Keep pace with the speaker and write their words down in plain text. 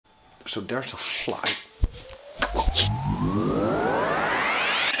So there's a fly.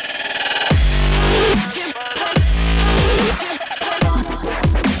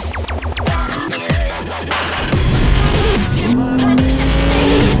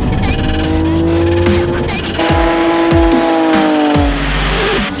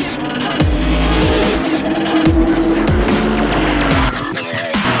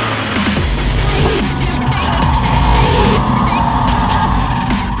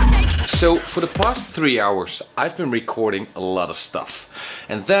 So for the past 3 hours I've been recording a lot of stuff,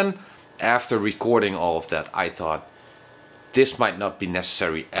 and then after recording all of that I thought this might not be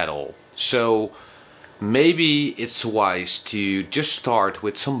necessary at all. So maybe it's wise to just start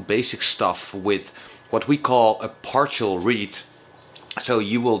with some basic stuff with what we call a partial read. So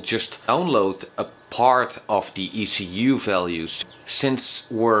you will just download a part of the ECU values. Since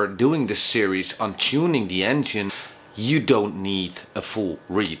we're doing this series on tuning the engine, you don't need a full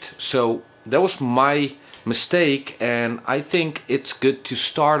read. So that was my mistake, and I think it's good to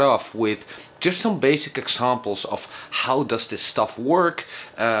start off with just some basic examples of how does this stuff work,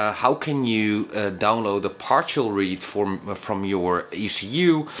 how can you download a partial read from your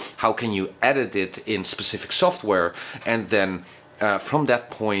ECU, how can you edit it in specific software, and then from that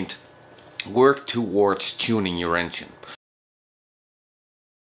point work towards tuning your engine.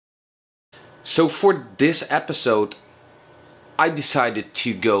 So for this episode I decided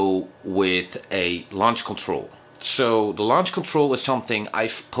to go with a launch control. So the launch control is something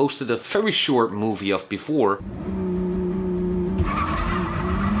I've posted a very short movie of before.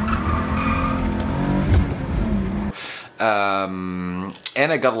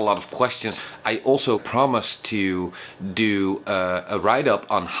 And I got a lot of questions. I also promised to do a write-up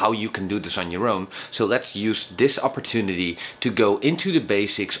on how you can do this on your own. So let's use this opportunity to go into the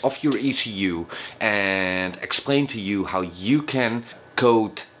basics of your ECU and explain to you how you can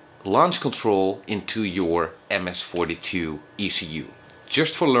code launch control into your MS42 ECU.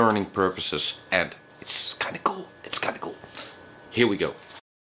 Just for learning purposes, and it's kind of cool. It's kind of cool. Here we go.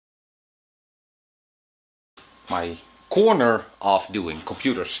 My corner of doing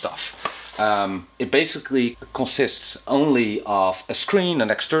computer stuff. It basically consists only of a screen, an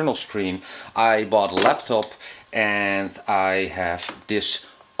external screen. I bought a laptop and I have this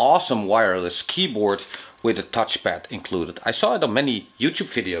awesome wireless keyboard with a touchpad included. I saw it on many YouTube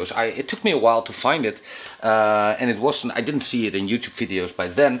videos. It took me a while to find it, and I didn't see it in YouTube videos by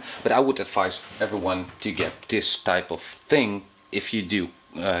then, but I would advise everyone to get this type of thing if you do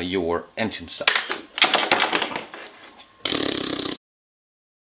your engine stuff.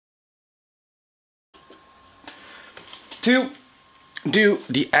 To do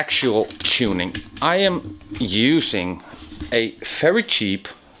the actual tuning, I am using a very cheap,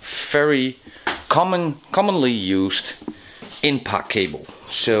 very commonly used INPA cable.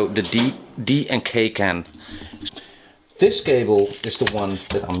 So the D and K can. This cable is the one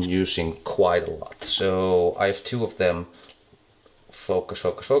that I'm using quite a lot. So I have two of them. Focus,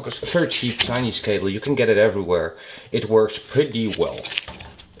 focus, focus. A very cheap Chinese cable. You can get it everywhere. It works pretty well.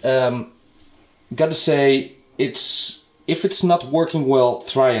 Gotta say, if it's not working well,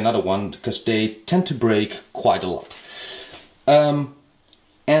 try another one, because they tend to break quite a lot.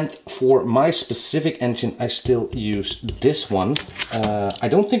 And for my specific engine I still use this one. I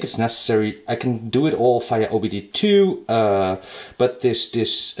don't think it's necessary. I can do it all via OBD2, but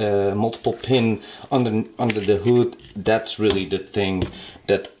this multiple pin under the hood, that's really the thing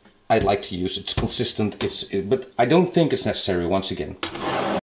that I like to use. It's consistent, but I don't think it's necessary once again.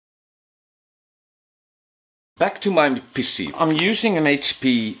 Back to my PC. I'm using an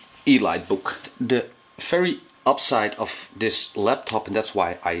HP EliteBook. The very upside of this laptop, and that's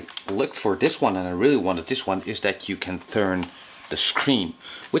why I looked for this one and I really wanted this one, is that you can turn the screen,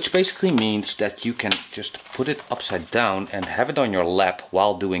 which basically means that you can just put it upside down and have it on your lap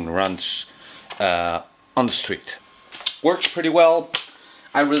while doing runs on the street. Works pretty well.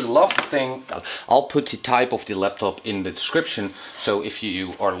 I really love the thing. I'll put the type of the laptop in the description, so if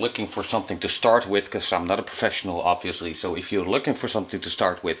you are looking for something to start with, because I'm not a professional obviously, so if you're looking for something to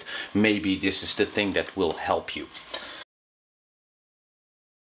start with, maybe this is the thing that will help you.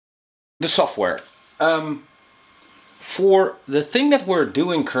 The software. For the thing that we're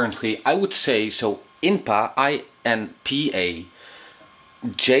doing currently, I would say, so INPA, INPA,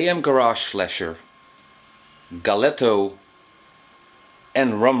 JM Garage Flasher, Galeto,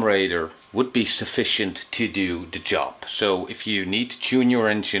 and ROM Raider would be sufficient to do the job. So if you need to tune your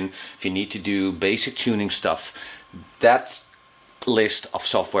engine, if you need to do basic tuning stuff, that list of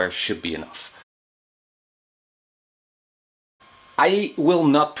software should be enough. I will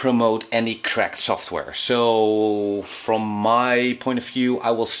not promote any cracked software. So from my point of view, I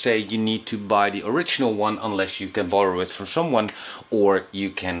will say you need to buy the original one unless you can borrow it from someone or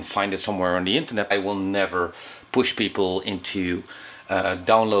you can find it somewhere on the internet. I will never push people into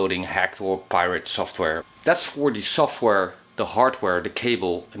downloading hacked or pirate software. That's for the software, the hardware, the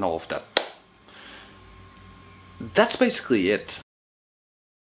cable and all of that. That's basically it.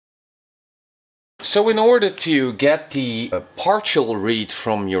 So in order to get the partial read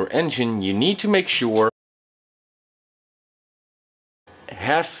from your engine, you need to make sure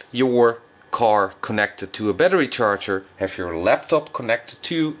have your car connected to a battery charger, have your laptop connected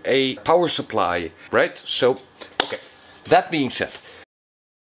to a power supply, right? So, okay, that being said,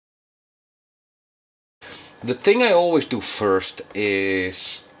 the thing I always do first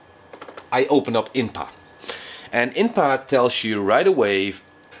is I open up INPA. And INPA tells you right away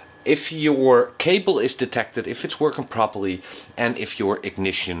if your cable is detected, if it's working properly, and if your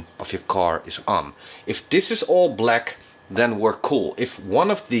ignition of your car is on. If this is all black, then we're cool. If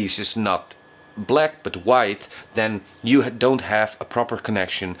one of these is not black but white, then you don't have a proper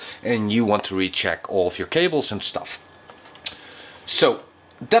connection and you want to recheck all of your cables and stuff. So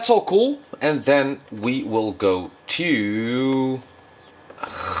that's all cool, and then we will go to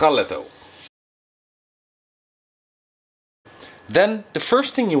Galeto. Then the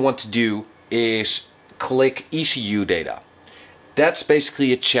first thing you want to do is click ECU data. That's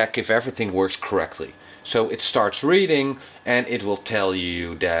basically a check if everything works correctly. So it starts reading and it will tell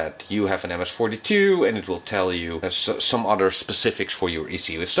you that you have an MS42 and it will tell you some other specifics for your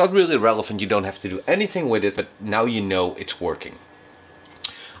ECU. It's not really relevant, you don't have to do anything with it, but now you know it's working.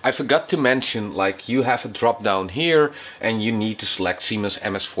 I forgot to mention, like, you have a drop down here and you need to select Siemens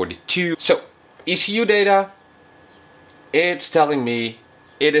MS42. So ECU data, it's telling me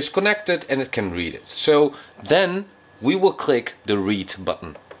it is connected and it can read it. So then we will click the read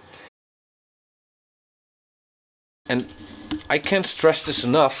button. And I can't stress this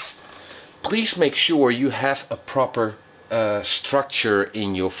enough, please make sure you have a proper structure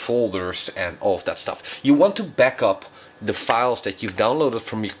in your folders and all of that stuff. You want to back up the files that you've downloaded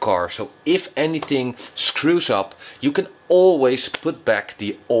from your car, so if anything screws up, you can always put back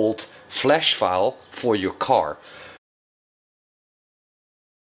the old flash file for your car.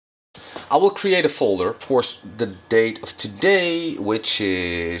 I will create a folder for the date of today, which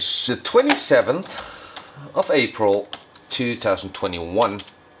is the 27th of April 2021.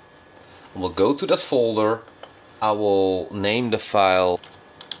 I will go to that folder. I will name the file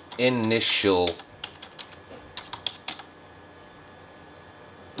initial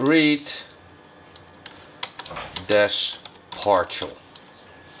read dash partial.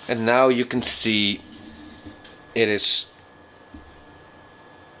 And now you can see it is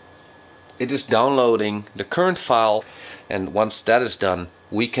downloading the current file, and once that is done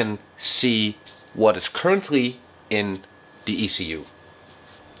we can see what is currently in the ECU.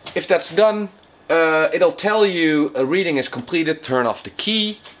 If that's done, it'll tell you a reading is completed, turn off the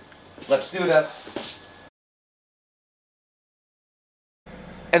key. Let's do that.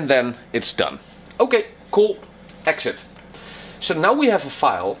 And then it's done. Okay, cool, exit. So now we have a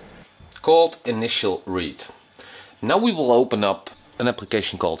file called initial read. Now we will open up an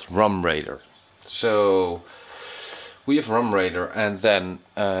application called RumRadar. So we have RumRadar, and then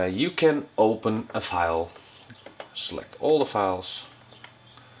you can open a file, select all the files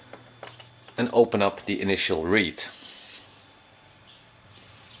and open up the initial read.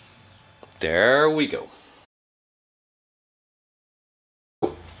 There we go.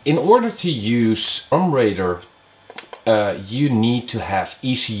 In order to use RumRadar, you need to have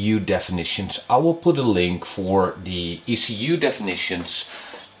ECU definitions. I will put a link for the ECU definitions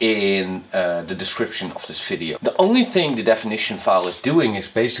in the description of this video. The only thing the definition file is doing is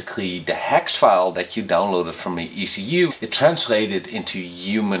basically the hex file that you downloaded from the ECU. It translated into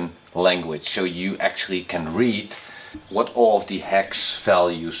human language, so you actually can read what all of the hex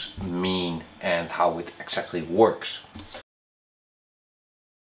values mean and how it exactly works.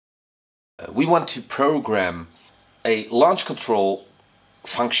 We want to program a launch control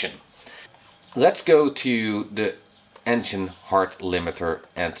function. Let's go to the engine hard limiter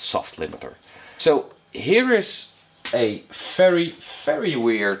and soft limiter. So here is a very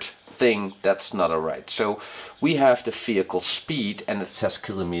weird thing that's not alright. So we have the vehicle speed and it says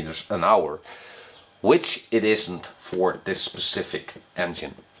kilometers an hour, which it isn't for this specific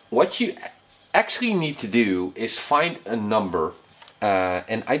engine. What you actually need to do is find a number,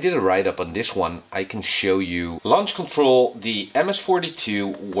 and I did a write-up on this one. I can show you launch control, the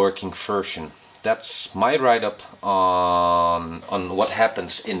MS42 working version. That's my write-up on what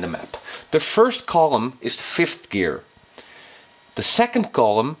happens in the map. The first column is the 5th gear. The The second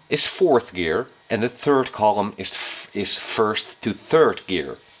column is fourth gear, and the third column is first to third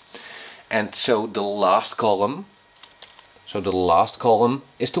gear. And so the last column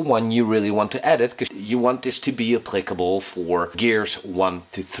is the one you really want to edit, because you want this to be applicable for gears 1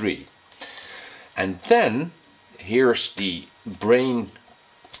 to 3. And then here's the brain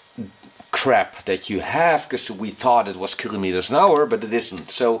crap that you have, because we thought it was kilometers an hour, but it isn't.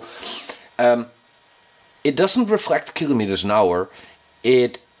 So it doesn't reflect kilometers an hour.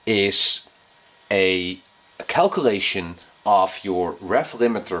 It is a calculation of your ref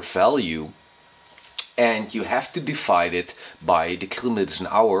limiter value, and you have to divide it by the kilometers an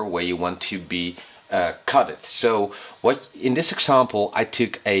hour where you want to be cut it. So what in this example, I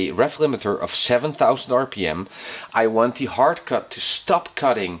took a ref limiter of 7,000 RPM. I want the hard cut to stop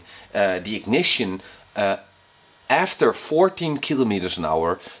cutting the ignition after 14 kilometers an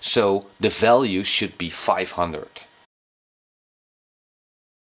hour, so the value should be 500.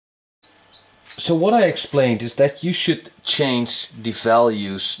 So what I explained is that you should change the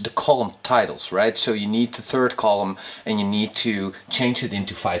values, the column titles, right? So you need the third column and you need to change it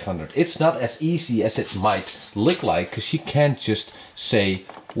into 500. It's not as easy as it might look like, because you can't just say,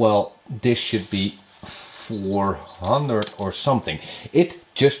 well, this should be 400 or something. It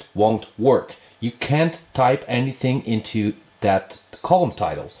just won't work. You can't type anything into that column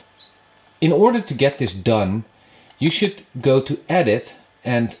title. In order to get this done, you should go to Edit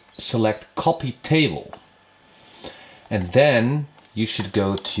and select Copy Table. And then you should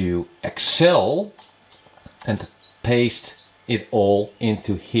go to Excel and paste it all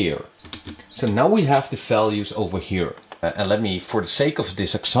into here. So now we have the values over here. And let me, for the sake of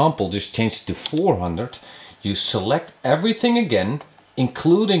this example, just change it to 400. You select everything again,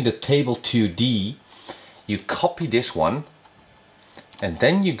 including the table 2D. You copy this one, and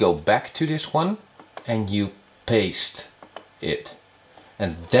then you go back to this one and you paste it.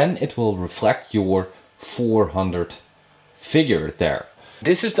 And then it will reflect your 400 figure there.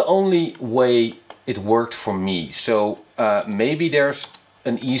 This is the only way it worked for me. So maybe there's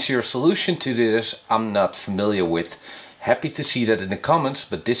an easier solution to this I'm not familiar with. Happy to see that in the comments,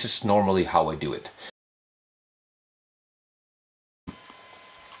 but this is normally how I do it.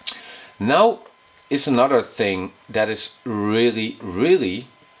 Now is another thing that is really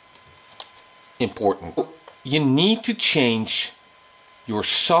important. You need to change your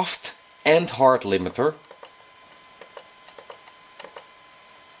soft and hard limiter,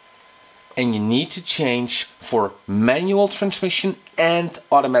 and you need to change for manual transmission and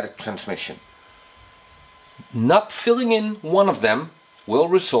automatic transmission. Not filling in one of them will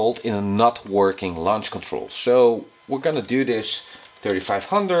result in a not working launch control. So we're gonna do this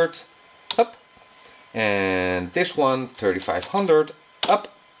 3500 up, and this one 3500 up,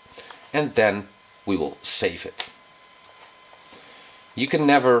 and then we will save it. You can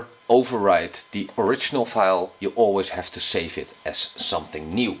never overwrite the original file, you always have to save it as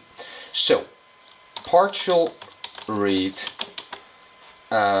something new. So, partial read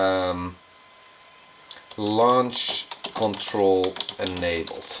launch control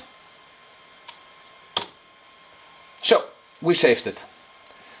enabled. So, we saved it.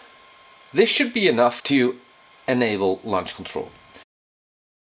 This should be enough to enable launch control.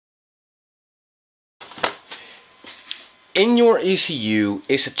 In your ECU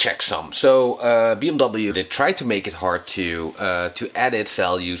is a checksum. So BMW, they try to make it hard to edit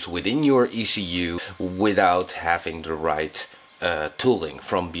values within your ECU without having the right tooling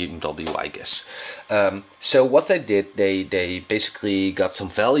from BMW, I guess. So what they did, they basically got some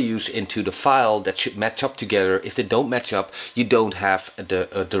values into the file that should match up together. If they don't match up, you don't have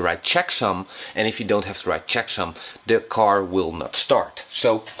the right checksum, and if you don't have the right checksum, the car will not start.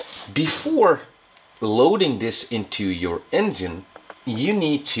 So before loading this into your engine, you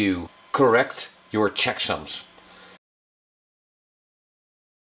need to correct your checksums.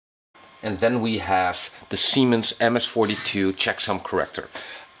 And then we have the Siemens MS42 checksum corrector.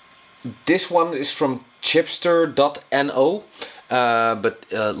 This one is from chipster.no, but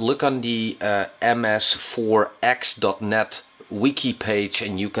look on the ms4x.net wiki page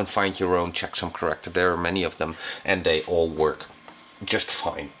and you can find your own checksum corrector. There are many of them and they all work just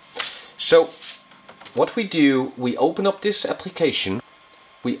fine. So what we do, we open up this application,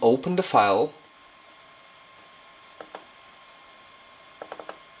 we open the file,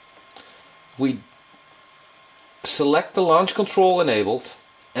 we select the launch control enabled,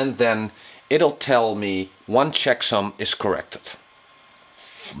 and then it'll tell me one checksum is corrected.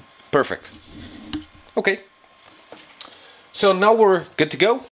 Perfect. Okay. So now we're good to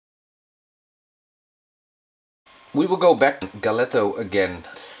go. We will go back to Galetto again.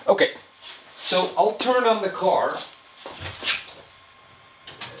 Okay. So I'll turn on the car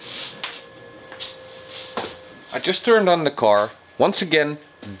I just turned on the car. Once again,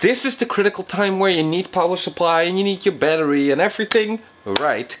 this is the critical time where you need power supply and you need your battery and everything.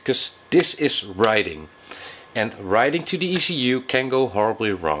 Right, because this is writing. And writing to the ECU can go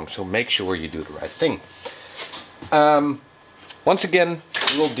horribly wrong, so make sure you do the right thing. Once again,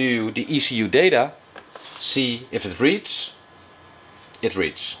 we'll do the ECU data, see if it reads. It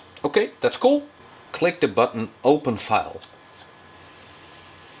reads. Okay, that's cool. Click the button Open File.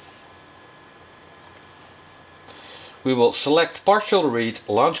 We will select Partial Read,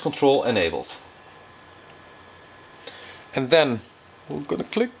 Launch Control Enabled. And then we're gonna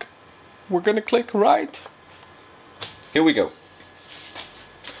click Write. Here we go.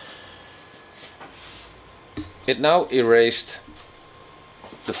 It now erased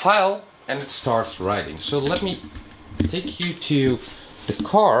the file and it starts writing. So let me take you to the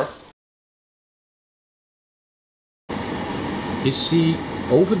car. You see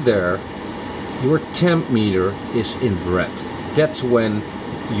over there your temp meter is in red. That's when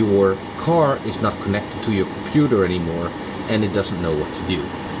your car is not connected to your computer anymore and it doesn't know what to do.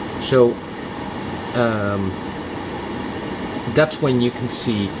 So that's when you can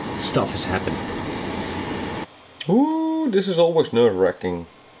see stuff is happening. Ooh, this is always nerve-wracking.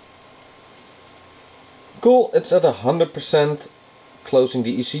 Cool, it's at 100%, closing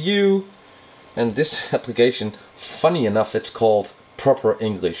the ECU. And this application, funny enough, it's called Proper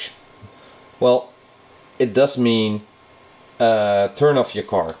English. Well, it does mean turn off your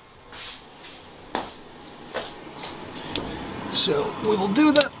car. So we will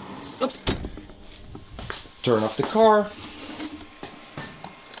do that. Up. Turn off the car.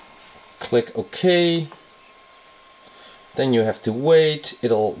 Click OK. Then you have to wait.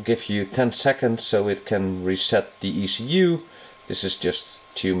 It'll give you 10 seconds so it can reset the ECU. This is just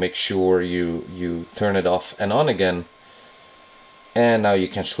to make sure you turn it off and on again. And now you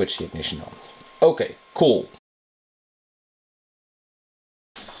can switch the ignition on. Okay, cool.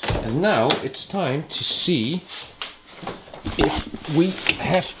 And now it's time to see if we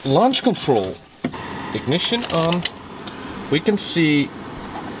have launch control. Ignition on. We can see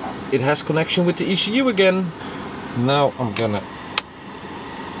it has connection with the ECU again. Now I'm gonna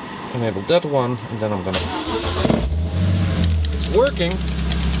enable that one and then I'm gonna... It's working.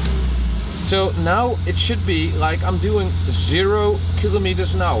 So now it should be like I'm doing 0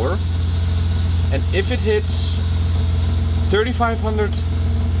 kilometers an hour. And if it hits 3500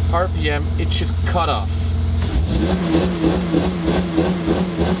 RPM, it should cut off.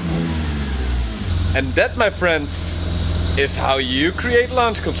 And that, my friends, is how you create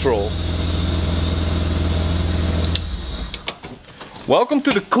launch control. Welcome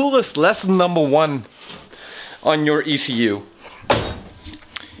to the coolest lesson number 1 on your ECU.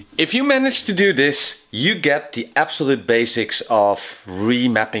 If you manage to do this, you get the absolute basics of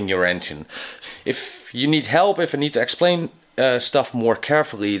remapping your engine. If you need help, if I need to explain stuff more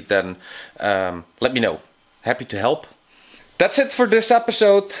carefully, then let me know. Happy to help. That's it for this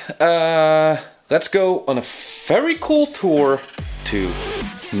episode. Let's go on a very cool tour to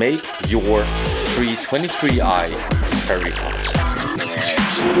make your 323i very fast.